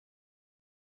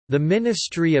The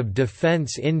Ministry of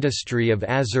Defence Industry of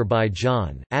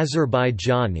Azerbaijan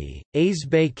Azerbaijani,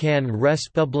 Azbekhan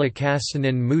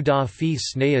Respublikasının Müdafi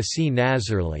Snayesi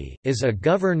Nazırlığı is a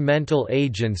governmental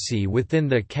agency within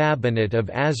the Cabinet of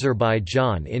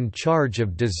Azerbaijan in charge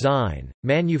of design,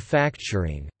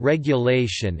 manufacturing,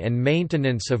 regulation and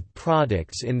maintenance of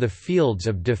products in the fields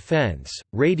of defence,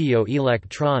 radio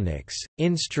electronics,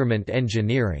 instrument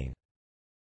engineering.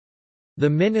 The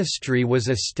ministry was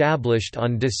established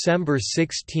on December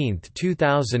 16,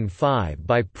 2005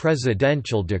 by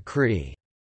presidential decree.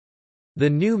 The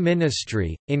new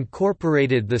ministry,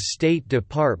 incorporated the state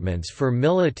departments for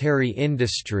military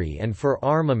industry and for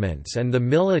armaments and the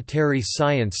Military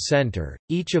Science Center,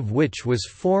 each of which was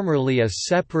formerly a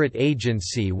separate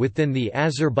agency within the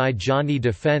Azerbaijani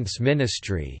Defense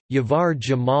Ministry. Yavar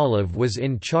Jamalov was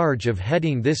in charge of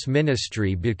heading this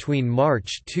ministry between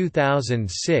March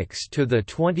 2006 to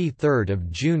 23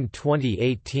 June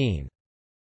 2018.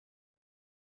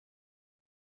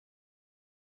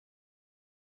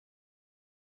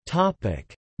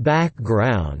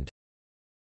 Background.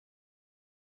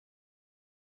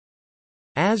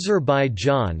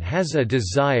 Azerbaijan has a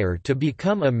desire to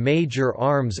become a major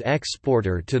arms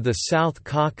exporter to the South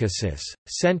Caucasus,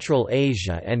 Central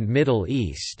Asia and Middle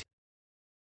East.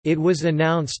 It was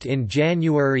announced in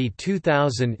January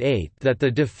 2008 that the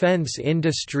Defence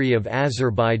Industry of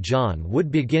Azerbaijan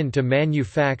would begin to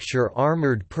manufacture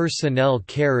armoured personnel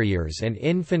carriers and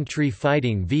infantry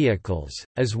fighting vehicles,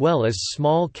 as well as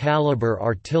small-caliber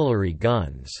artillery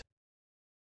guns.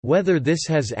 Whether this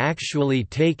has actually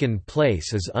taken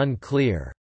place is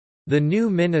unclear. The new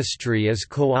ministry is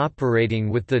cooperating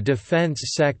with the defence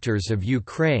sectors of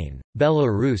Ukraine,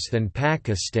 Belarus and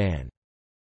Pakistan.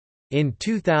 In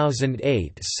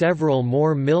 2008 several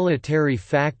more military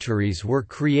factories were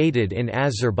created in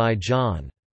Azerbaijan.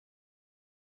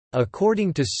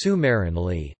 According to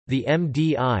Sumarinli, the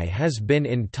MDI has been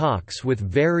in talks with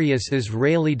various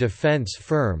Israeli defense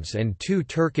firms and 2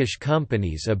 Turkish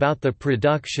companies about the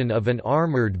production of an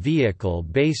armored vehicle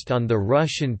based on the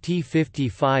Russian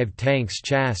T-55 tanks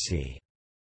chassis.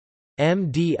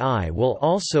 MDI will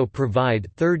also provide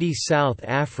 30 South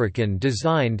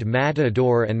African-designed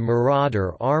Matador and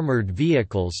Marauder armored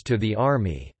vehicles to the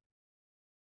Army.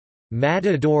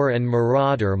 Matador and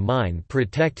Marauder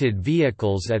mine-protected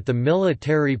vehicles at the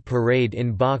military parade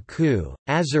in Baku,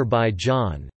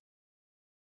 Azerbaijan.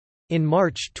 In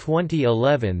March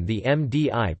 2011 the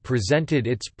MDI presented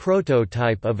its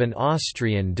prototype of an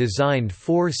Austrian-designed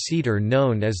 4-seater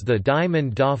known as the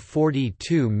Diamond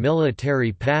Da-42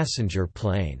 military passenger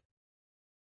plane.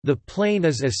 The plane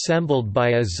is assembled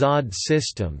by Azad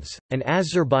Systems, an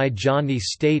Azerbaijani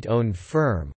state-owned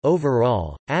firm.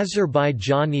 Overall,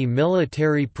 Azerbaijani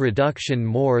military production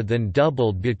more than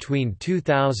doubled between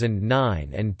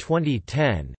 2009 and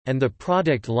 2010, and the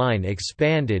product line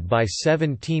expanded by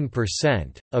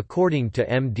 17%, according to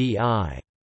MDI.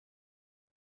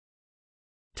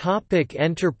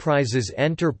 Enterprises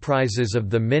of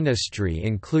the ministry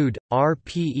include,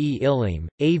 RPE Iglim,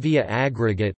 Avia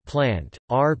Aggregate Plant,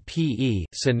 RPE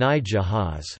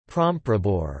Sanaijahaz,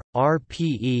 Promprabor,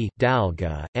 RPE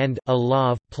Dalga, and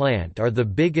Alav Plant are the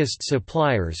biggest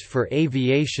suppliers for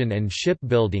aviation and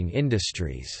shipbuilding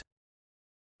industries.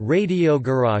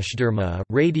 Radiogarashdurma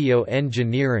radio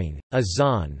engineering,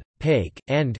 Azan, Pake,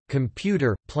 and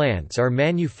computer plants are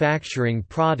manufacturing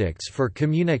products for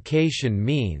communication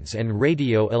means and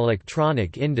radio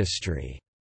electronic industry.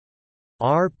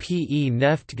 RPE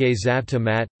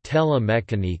Neftgazavtomat,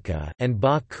 Telemechanika and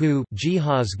Baku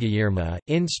Jihazgayirma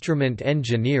instrument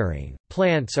engineering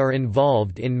plants are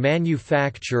involved in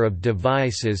manufacture of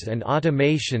devices and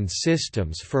automation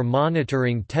systems for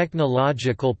monitoring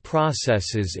technological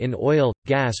processes in oil,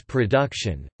 gas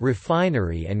production,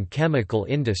 refinery and chemical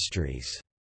industries.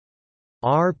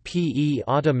 RPE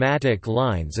Automatic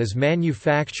Lines is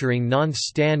manufacturing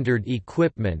non-standard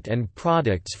equipment and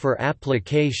products for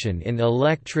application in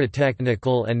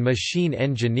electrotechnical and machine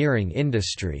engineering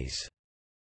industries.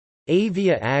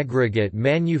 Avia Aggregate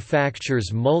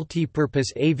manufactures multipurpose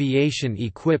aviation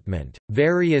equipment,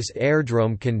 various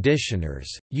airdrome conditioners,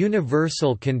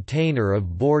 universal container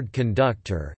of board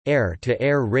conductor,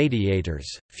 air-to-air radiators,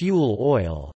 fuel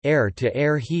oil,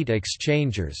 air-to-air heat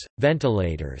exchangers,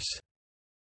 ventilators.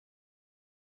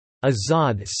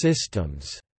 Azad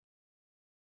Systems.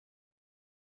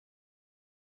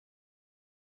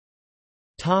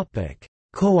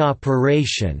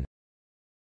 Cooperation.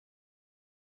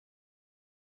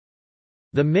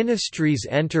 The ministry's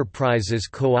enterprises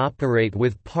cooperate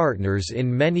with partners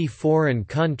in many foreign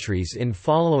countries in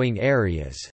following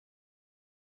areas: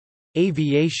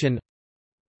 aviation,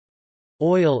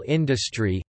 Oil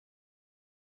industry,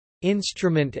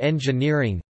 instrument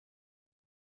engineering,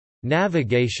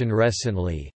 navigation.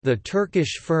 Recently, the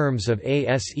Turkish firms of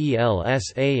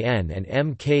ASELSAN and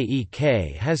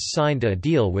MKEK has signed a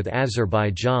deal with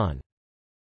Azerbaijan.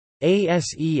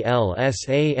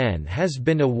 ASELSAN has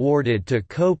been awarded to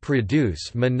co-produce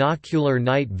monocular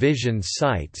night vision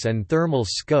sights and thermal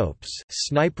scopes,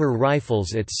 sniper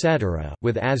rifles etc.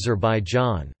 with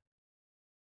Azerbaijan.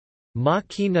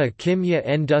 Makina Kimya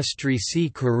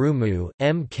Endüstrisi Kurumu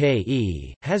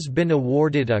 (MKE) has been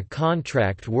awarded a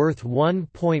contract worth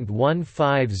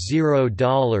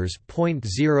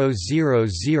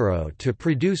 $1.150.000 to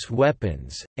produce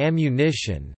weapons,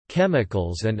 ammunition,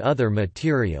 chemicals and other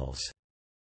materials.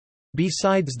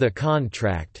 Besides the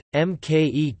contract,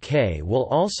 MKEK will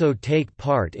also take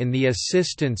part in the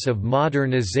assistance of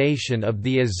modernization of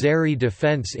the Azeri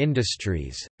defense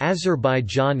industries.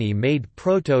 Azerbaijani-made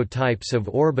prototypes of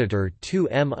Orbiter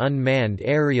 2M unmanned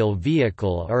aerial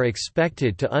vehicle are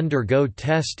expected to undergo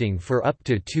testing for up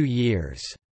to 2 years.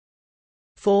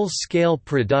 Full-scale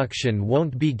production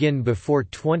won't begin before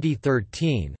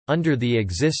 2013, under the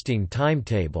existing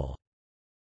timetable.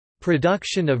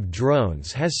 Production of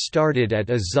drones has started at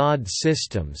Azad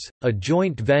Systems, a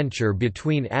joint venture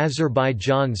between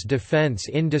Azerbaijan's Defence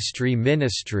Industry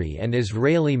Ministry and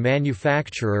Israeli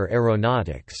manufacturer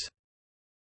Aeronautics.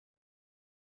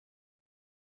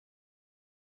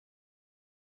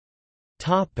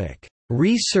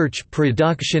 Research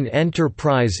production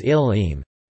enterprise Iglim.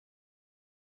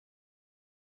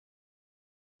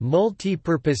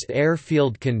 Multipurpose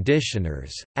airfield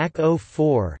conditioners,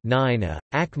 AC-04 9A,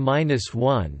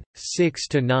 AC-1,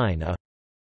 6–9A.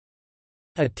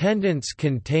 Attendance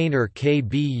container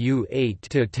KBU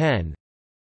 8–10.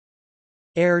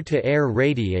 Air-to-air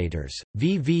radiators,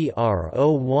 VVR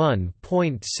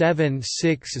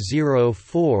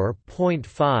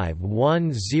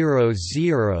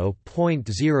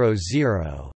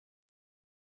 01.760.5100.00.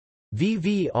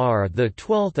 VVR the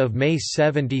 12th of May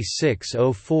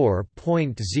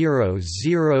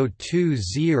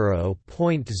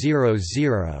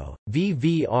 7604.020.00,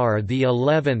 VVR the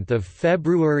 11th of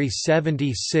February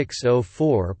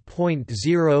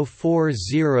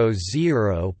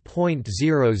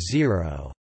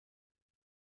 7604.0400.00.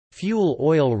 Fuel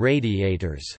oil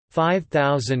radiators,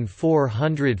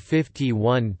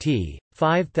 5451 T,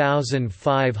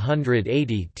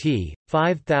 5580 T,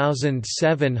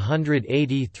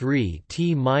 5783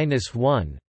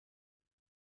 T-1.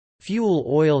 Fuel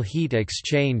oil heat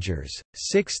exchangers,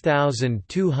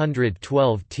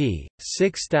 6212 T,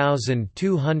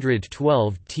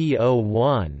 6212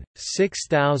 T01,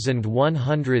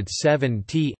 6107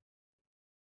 T.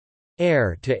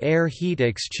 Air-to-air heat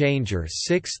exchanger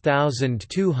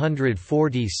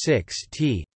 6246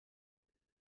 T.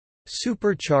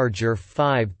 Supercharger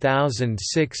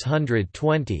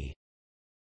 5620.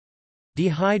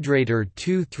 Dehydrator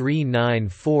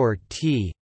 2394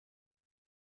 T.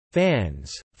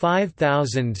 Fans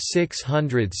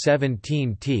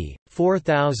 5617 T,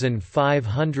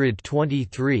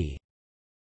 4523.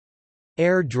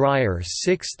 Air dryer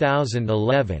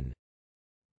 6011.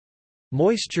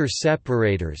 Moisture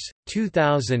separators,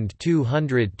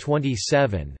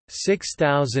 2227,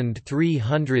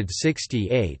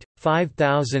 6368,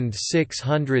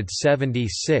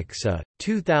 5676 A,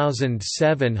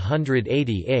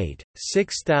 2788,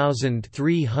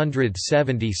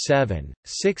 6377,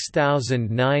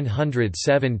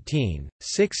 6917,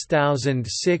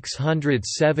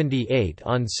 6678.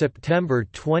 On September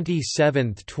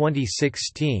 27,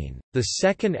 2016, the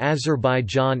second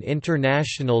Azerbaijan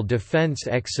International Defense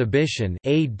Exhibition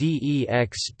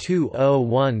ADEX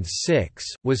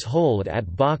 2016 was held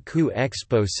at Baku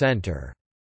Expo Center.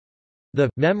 The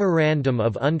Memorandum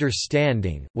of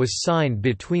Understanding was signed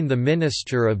between the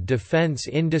Minister of Defense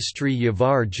Industry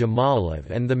Yavar Jamalov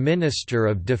and the Minister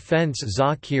of Defense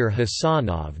Zakir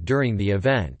Hasanov during the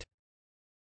event.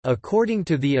 According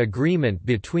to the agreement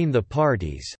between the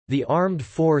parties, the armed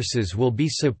forces will be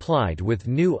supplied with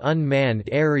new unmanned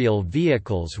aerial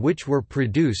vehicles which were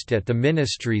produced at the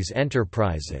ministry's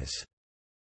enterprises.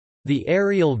 The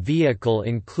aerial vehicle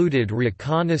included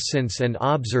reconnaissance and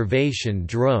observation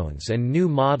drones and new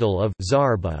model of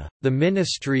Zarba. The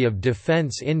Ministry of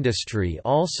Defense Industry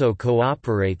also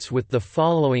cooperates with the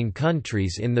following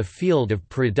countries in the field of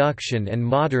production and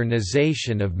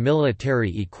modernization of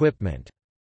military equipment: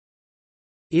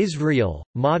 Israel,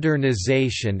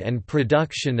 modernization and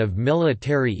production of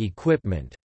military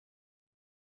equipment;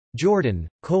 Jordan,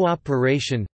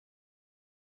 cooperation;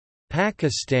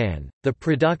 Pakistan, the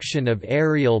production of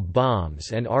aerial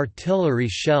bombs and artillery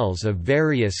shells of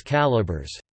various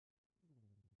calibers;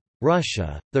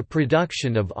 Russia, the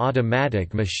production of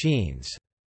automatic machines.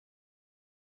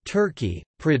 Turkey,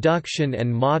 production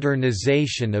and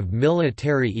modernization of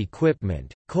military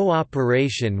equipment,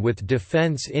 cooperation with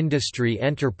defense industry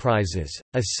enterprises,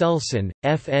 Aselsan,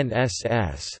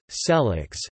 FNSS,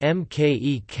 Selex,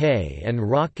 MKEK and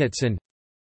Roketsan.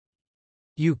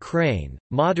 Ukraine,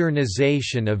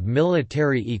 modernization of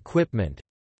military equipment.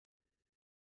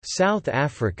 South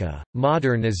Africa,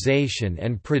 modernization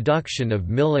and production of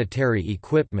military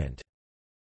equipment.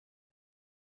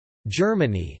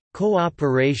 Germany,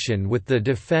 cooperation with the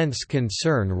defense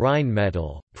concern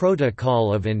Rheinmetall,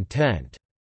 Protocol of Intent.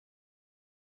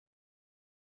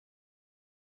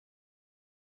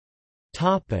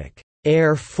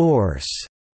 Air Force.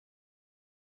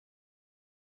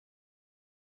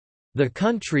 The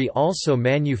country also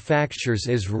manufactures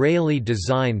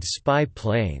Israeli-designed spy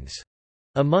planes.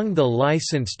 Among the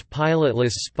licensed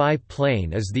pilotless spy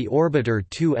plane is the Orbiter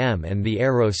 2M and the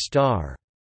Aerostar.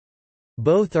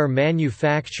 Both are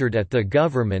manufactured at the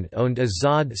government-owned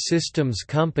Azad Systems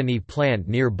Company plant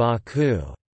near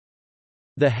Baku.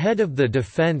 The head of the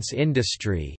defense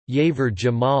industry, Yaver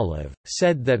Jamalov,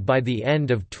 said that by the end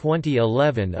of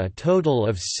 2011 a total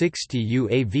of 60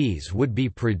 UAVs would be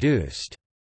produced.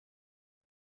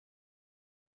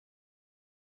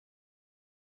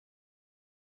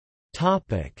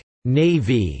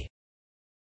 Navy.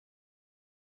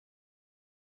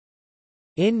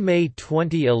 In May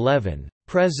 2011,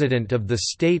 President of the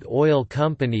State Oil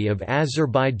Company of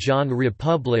Azerbaijan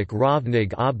Republic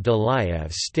Rovnag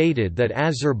Abdullayev stated that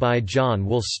Azerbaijan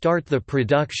will start the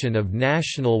production of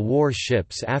national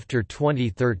warships after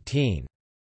 2013.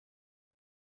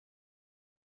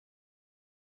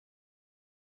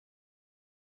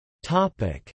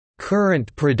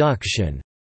 Current production.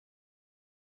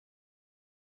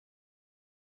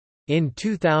 In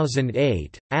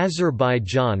 2008,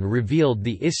 Azerbaijan revealed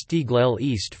the Istiglal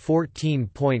East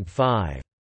 14.5.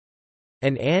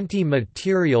 An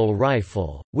anti-material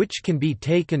rifle, which can be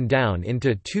taken down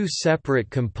into two separate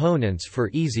components for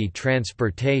easy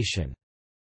transportation.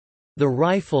 The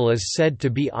rifle is said to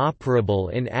be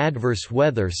operable in adverse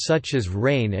weather such as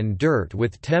rain and dirt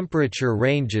with temperature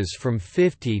ranges from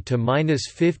 50 to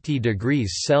 -50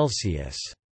 degrees Celsius.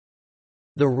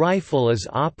 The rifle is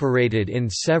operated in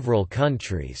several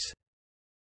countries.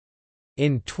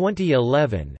 In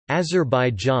 2011,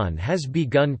 Azerbaijan has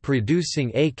begun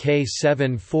producing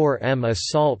AK-74M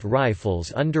assault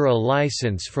rifles under a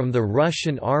license from the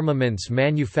Russian armaments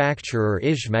manufacturer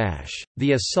Izhmash.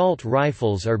 The assault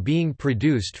rifles are being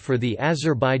produced for the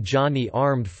Azerbaijani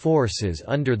armed forces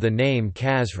under the name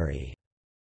Kazri.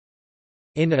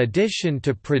 In addition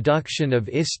to production of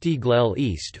Istiglal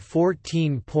East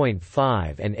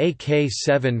 14.5 and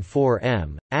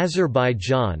AK-74M,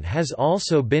 Azerbaijan has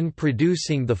also been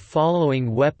producing the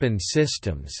following weapon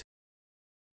systems: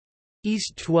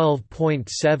 East 12.7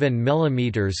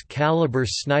 mm caliber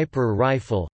sniper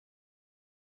rifle,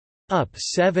 UP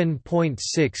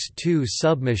 7.62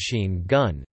 submachine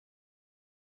gun,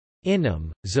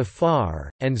 Inam,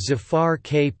 Zafar, and Zafar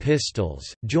K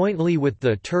pistols, jointly with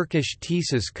the Turkish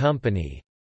Tisas company.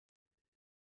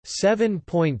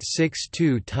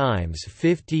 7.62 x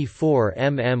 54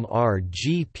 mmR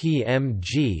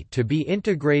GPMG to be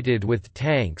integrated with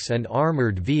tanks and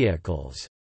armored vehicles.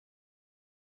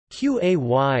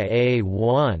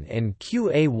 QAYA-1 and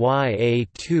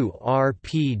QAYA-2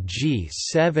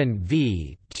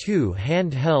 RPG-7V2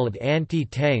 handheld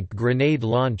anti-tank grenade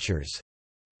launchers.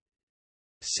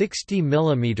 60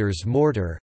 mm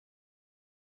mortar,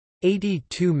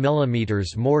 82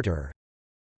 mm mortar,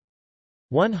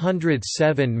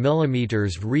 107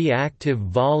 mm reactive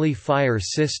volley fire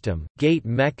system, gate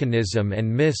mechanism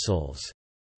and missiles.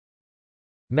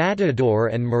 Matador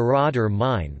and Marauder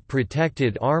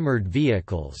mine-protected armored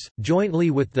vehicles,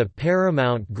 jointly with the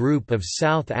Paramount Group of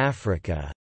South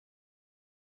Africa.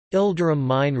 Ilderim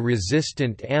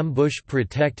mine-resistant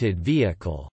ambush-protected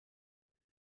vehicle.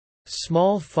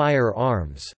 Small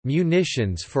firearms,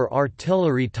 munitions for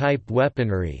artillery-type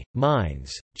weaponry,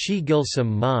 mines, Chigilsum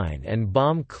mine and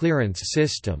bomb clearance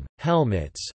system,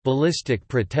 helmets, ballistic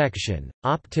protection,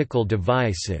 optical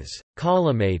devices,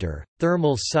 collimator,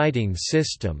 thermal sighting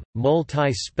system,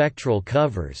 multi-spectral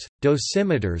covers,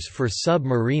 dosimeters for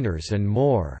submariners and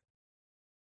more.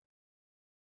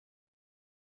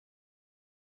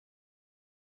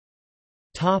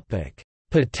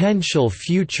 Potential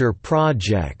future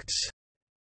projects.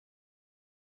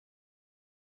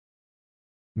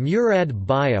 Murad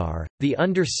Bayar, the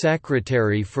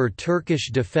Undersecretary for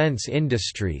Turkish Defence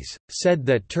Industries, said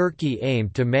that Turkey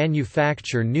aimed to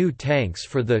manufacture new tanks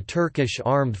for the Turkish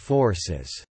armed forces.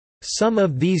 Some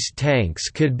of these tanks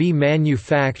could be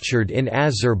manufactured in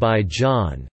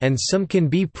Azerbaijan, and some can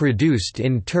be produced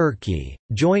in Turkey.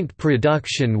 Joint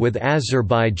production with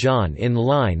Azerbaijan in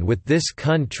line with this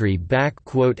country's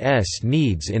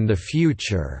needs in the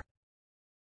future.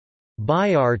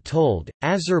 Bayar told,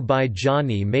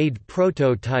 Azerbaijani-made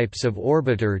prototypes of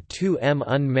Orbiter 2M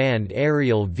unmanned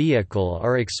aerial vehicle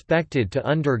are expected to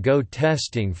undergo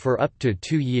testing for up to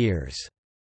 2 years.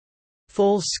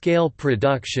 Full-scale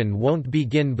production won't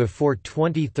begin before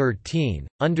 2013,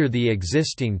 under the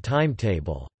existing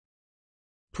timetable.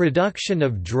 Production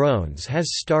of drones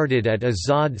has started at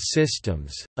Azad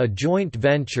Systems, a joint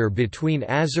venture between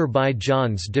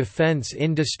Azerbaijan's Defence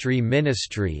Industry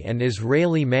Ministry and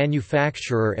Israeli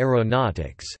manufacturer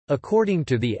Aeronautics, according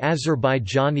to the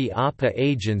Azerbaijani APA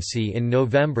agency in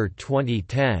November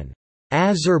 2010.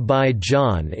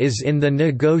 Azerbaijan is in the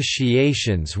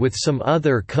negotiations with some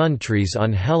other countries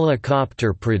on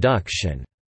helicopter production,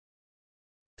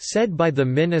 said by the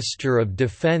Minister of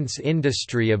Defence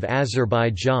Industry of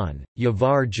Azerbaijan,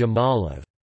 Yavar Jamalov.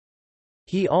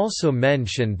 He also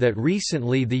mentioned that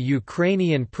recently the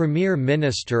Ukrainian Premier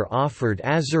Minister offered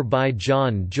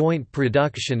Azerbaijan joint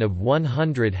production of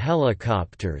 100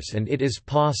 helicopters and it is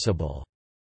possible.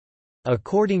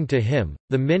 According to him,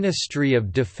 the Ministry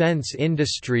of Defence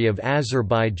Industry of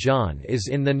Azerbaijan is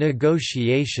in the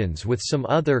negotiations with some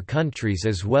other countries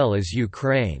as well as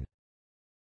Ukraine.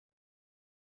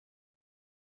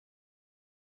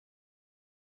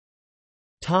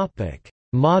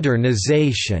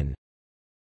 Modernization.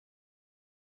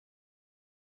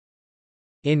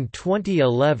 In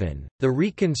 2011, the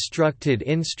reconstructed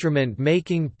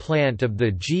instrument-making plant of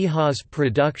the Jihaz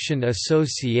Production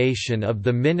Association of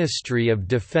the Ministry of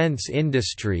Defence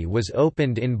Industry was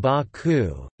opened in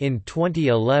Baku. In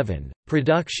 2011,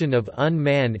 production of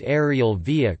unmanned aerial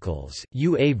vehicles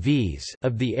 (UAVs)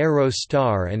 of the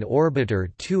Aerostar and Orbiter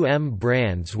 2M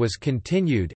brands was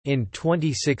continued. In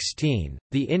 2016,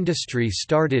 the industry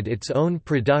started its own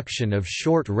production of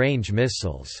short-range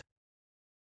missiles.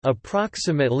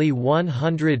 Approximately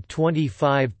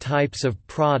 125 types of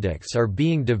products are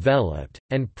being developed,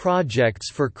 and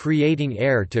projects for creating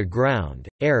air-to-ground,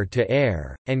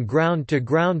 air-to-air, and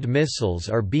ground-to-ground missiles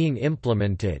are being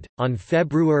implemented. On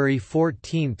February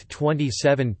 14,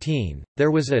 2017,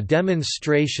 there was a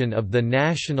demonstration of the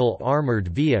National Armored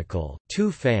Vehicle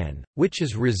 (Tufan), which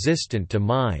is resistant to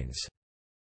mines.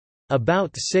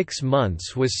 About 6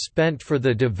 months was spent for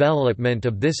the development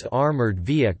of this armored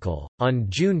vehicle. On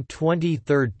June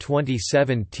 23,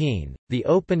 2017, the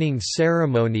opening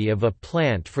ceremony of a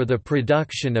plant for the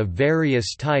production of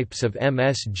various types of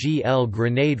MSGL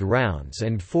grenade rounds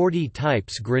and 40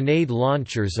 types grenade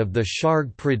launchers of the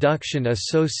Sharg Production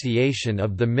Association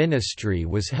of the Ministry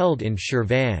was held in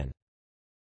Shirvan.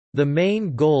 The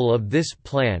main goal of this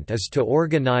plant is to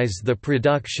organize the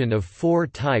production of 4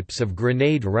 types of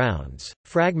grenade rounds: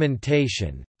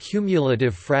 fragmentation,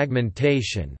 cumulative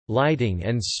fragmentation, lighting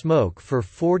and smoke for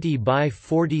 40 by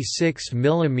 46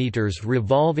 mm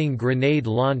revolving grenade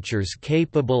launchers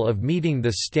capable of meeting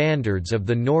the standards of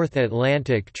the North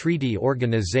Atlantic Treaty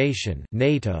Organization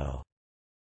 (NATO).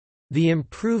 The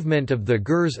improvement of the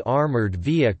GERS armored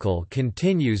vehicle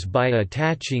continues by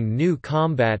attaching new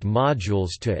combat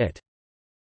modules to it.